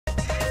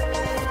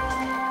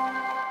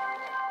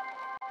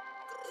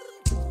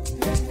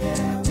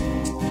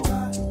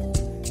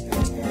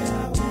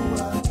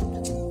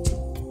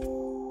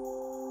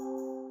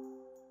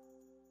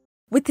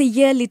With a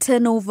yearly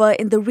turnover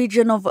in the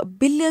region of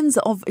billions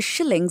of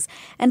shillings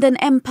and an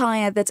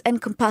empire that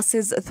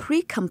encompasses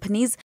 3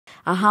 companies,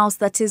 a house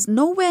that is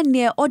nowhere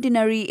near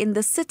ordinary in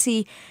the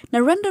city,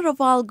 Narendra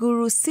Raval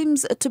Guru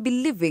seems to be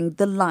living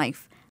the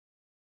life.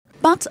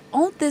 But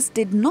all this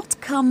did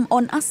not come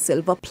on a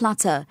silver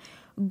platter.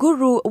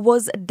 Guru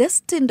was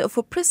destined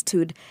for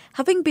priesthood,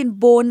 having been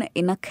born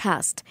in a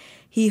caste.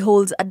 He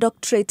holds a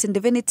doctorate in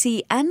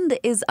divinity and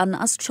is an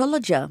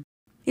astrologer.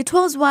 It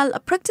was while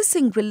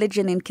practicing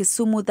religion in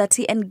Kisumu that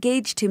he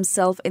engaged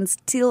himself in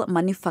steel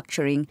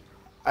manufacturing.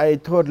 I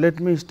thought, let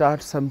me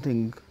start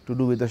something to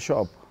do with the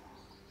shop.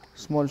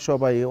 Small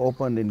shop I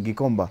opened in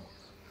Gikomba.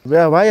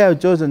 Why I have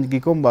chosen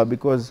Gikomba?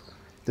 Because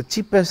the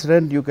cheapest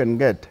rent you can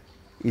get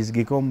is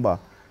Gikomba.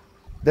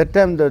 That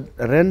time the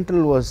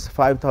rental was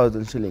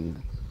 5,000 shillings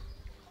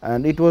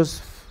and it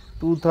was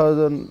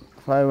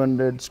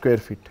 2,500 square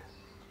feet.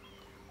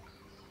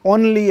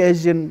 Only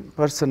Asian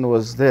person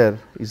was there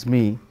is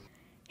me.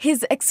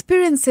 His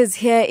experiences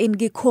here in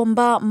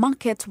Gikomba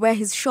market, where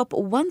his shop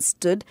once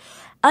stood,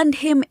 earned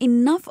him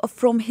enough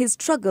from his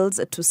struggles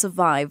to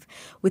survive.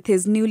 With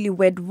his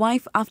newlywed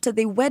wife after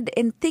they wed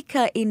in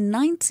Thika in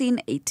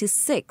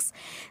 1986,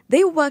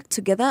 they worked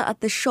together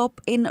at the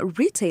shop in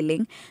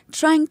retailing,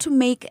 trying to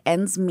make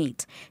ends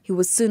meet. He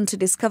was soon to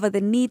discover the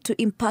need to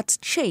impart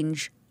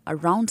change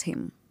around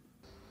him.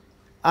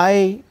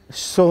 I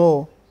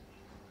saw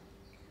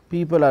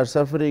people are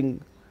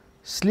suffering,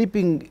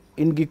 sleeping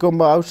in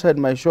Gikomba outside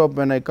my shop.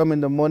 When I come in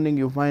the morning,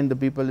 you find the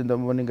people in the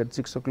morning at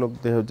 6 o'clock,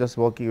 they have just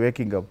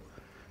waking up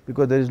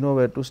because there is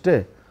nowhere to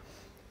stay.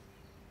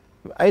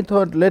 I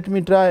thought, let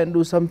me try and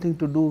do something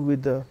to do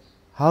with the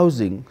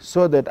housing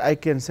so that I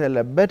can sell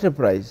a better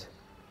price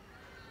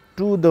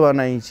to the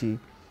Wananchi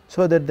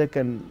so that they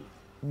can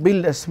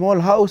build a small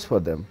house for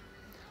them.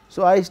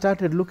 So I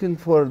started looking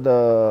for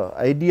the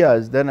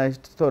ideas. Then I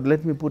thought,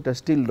 let me put a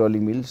steel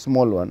rolling mill,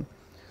 small one,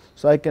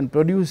 so I can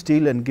produce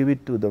steel and give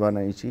it to the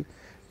Wananchi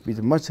with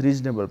a much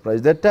reasonable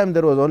price. That time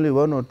there was only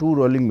 1 or 2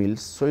 rolling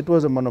mills, so it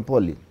was a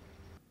monopoly.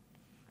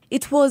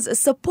 It was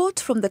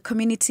support from the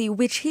community,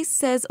 which he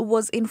says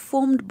was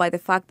informed by the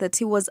fact that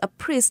he was a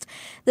priest,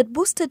 that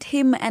boosted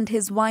him and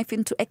his wife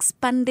into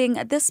expanding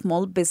their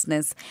small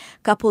business.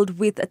 Coupled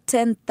with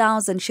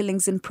 10,000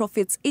 shillings in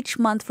profits each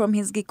month from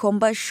his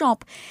Gikomba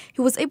shop,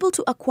 he was able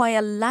to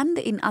acquire land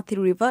in Athi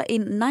River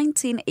in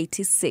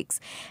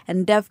 1986,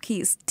 and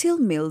Devki Steel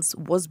Mills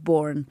was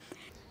born.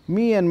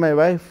 Me and my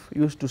wife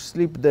used to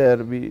sleep there.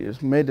 We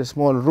made a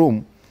small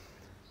room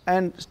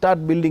and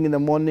start building in the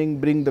morning,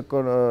 bring the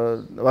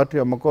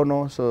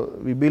makono, so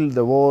we build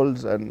the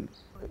walls, and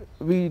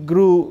we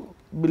grew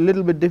a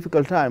little bit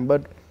difficult time.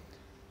 But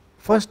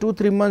first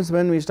 2-3 months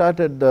when we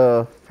started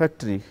the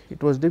factory,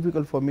 it was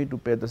difficult for me to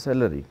pay the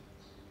salary.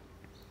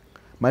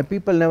 My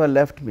people never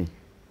left me.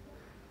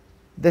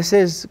 They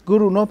says,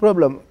 Guru, no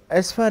problem,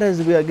 as far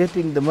as we are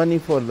getting the money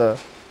for the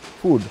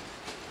food,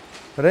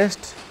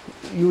 rest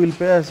you will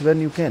pay us when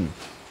you can.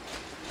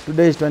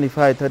 Today is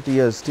 25-30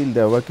 years, still they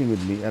are working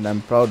with me and I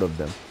am proud of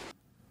them.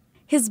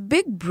 His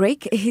big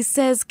break, he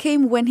says,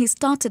 came when he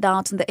started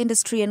out in the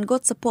industry and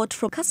got support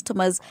from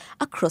customers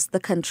across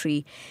the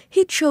country.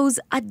 He chose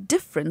a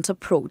different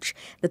approach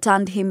that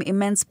earned him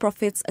immense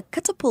profits,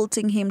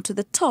 catapulting him to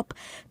the top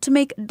to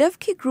make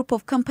Devki Group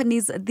of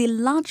companies the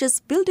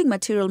largest building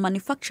material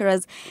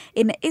manufacturers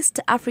in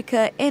East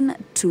Africa in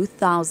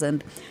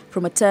 2000.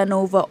 From a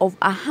turnover of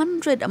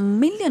 100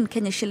 million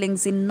Kenya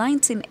shillings in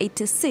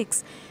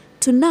 1986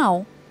 to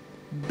now,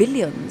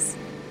 billions.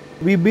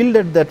 We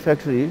built that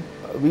factory,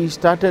 we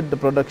started the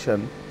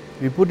production,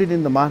 we put it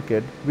in the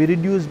market, we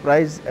reduced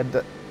price at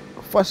the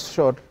first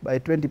shot by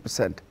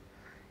 20%.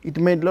 It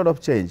made a lot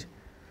of change.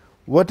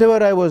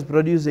 Whatever I was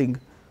producing,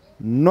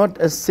 not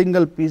a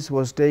single piece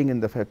was staying in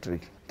the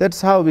factory.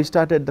 That's how we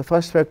started the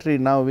first factory.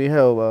 Now we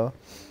have,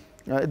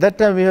 that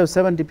time we have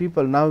 70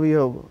 people, now we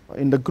have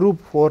in the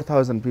group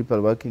 4,000 people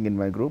working in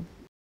my group.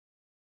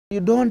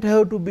 You don't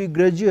have to be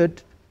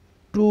graduate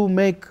to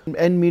make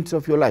end meets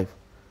of your life.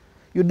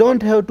 You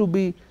don't have to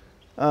be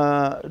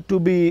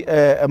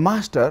a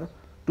master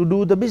to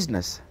do the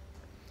business.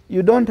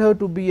 You don't have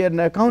to be an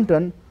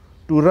accountant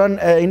to run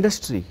an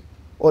industry,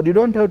 or you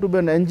don't have to be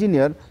an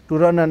engineer to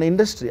run an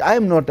industry. I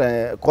am not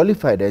a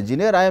qualified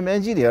engineer, I am an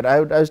engineer,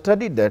 I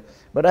studied that,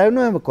 but I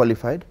know I am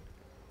qualified.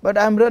 But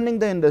I am running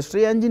the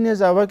industry,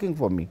 engineers are working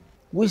for me.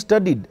 We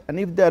studied, and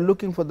if they are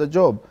looking for the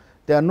job,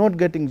 they are not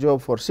getting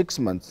job for 6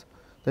 months.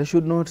 They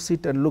should not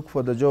sit and look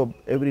for the job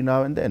every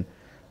now and then.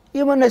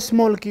 Even a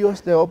small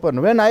kiosk they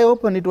open. When I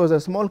opened, it was a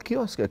small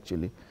kiosk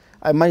actually.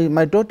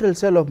 My total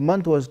sale of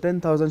month was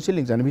 10,000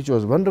 shillings, and which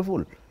was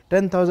wonderful.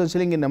 10,000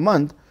 shillings in a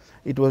month,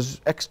 it was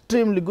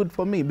extremely good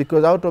for me,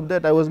 because out of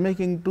that I was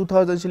making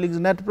 2,000 shillings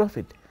net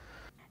profit.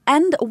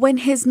 And when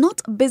he's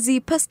not busy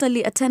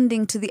personally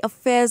attending to the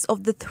affairs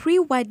of the 3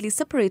 widely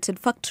separated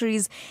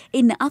factories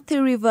in Athi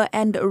River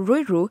and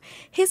Ruiru,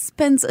 he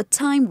spends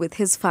time with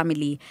his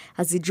family.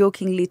 As he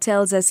jokingly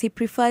tells us, he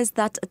prefers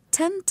that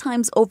 10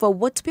 times over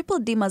what people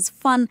deem as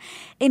fun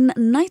in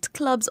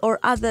nightclubs or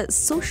other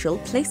social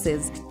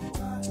places.